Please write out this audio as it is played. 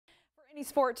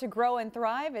Sport to grow and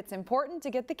thrive, it's important to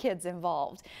get the kids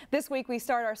involved. This week we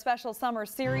start our special summer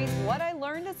series, What I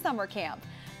Learned at Summer Camp.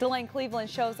 Delane Cleveland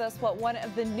shows us what one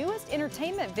of the newest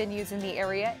entertainment venues in the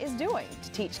area is doing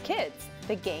to teach kids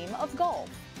the game of golf.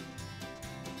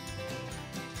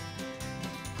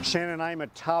 Shannon and I am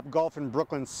at Topgolf in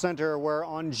Brooklyn Center, where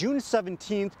on June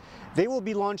 17th, they will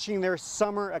be launching their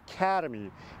Summer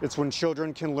Academy. It's when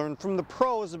children can learn from the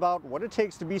pros about what it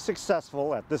takes to be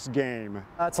successful at this game.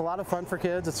 It's a lot of fun for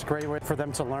kids. It's a great way for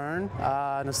them to learn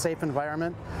in a safe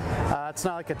environment. It's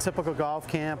not like a typical golf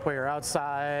camp where you're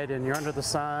outside and you're under the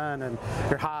sun and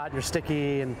you're hot and you're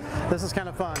sticky. And this is kind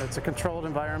of fun. It's a controlled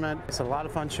environment. It's a lot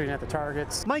of fun shooting at the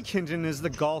targets. Mike Hinton is the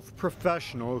golf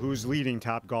professional who's leading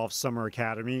Topgolf's Summer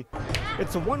Academy.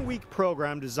 It's a one-week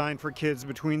program designed for kids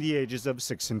between the ages of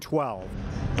 6 and 12.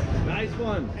 Nice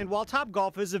one. And while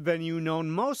Topgolf is a venue known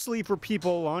mostly for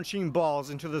people launching balls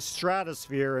into the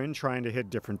stratosphere and trying to hit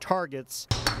different targets,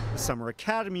 the Summer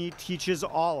Academy teaches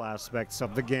all aspects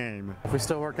of the game. We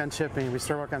still work on chipping, we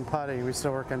still work on putting, we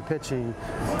still work on pitching,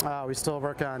 we still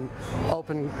work on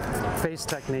open face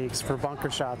techniques for bunker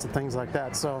shots and things like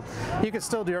that. So you can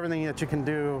still do everything that you can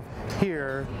do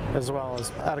here as well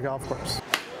as at a golf course.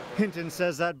 Hinton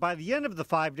says that by the end of the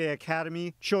 5-day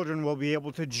academy, children will be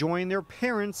able to join their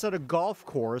parents at a golf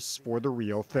course for the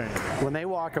real thing. When they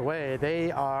walk away,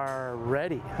 they are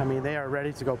ready. I mean, they are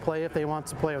ready to go play if they want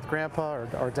to play with grandpa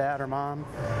or dad or mom.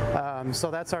 So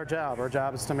that's our job. Our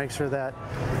job is to make sure that,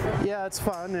 yeah, it's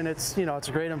fun and it's, you know, it's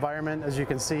a great environment as you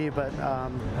can see, but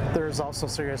there's also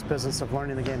serious business of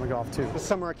learning the game of golf too. The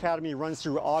Summer Academy runs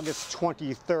through August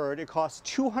 23rd. It costs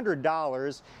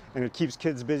 $200 and it keeps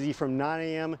kids busy from 9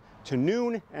 a.m. to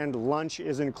noon, and lunch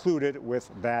is included with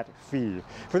that fee.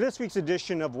 For this week's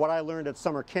edition of What I Learned at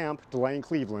Summer Camp, Delane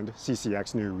Cleveland,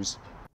 CCX News.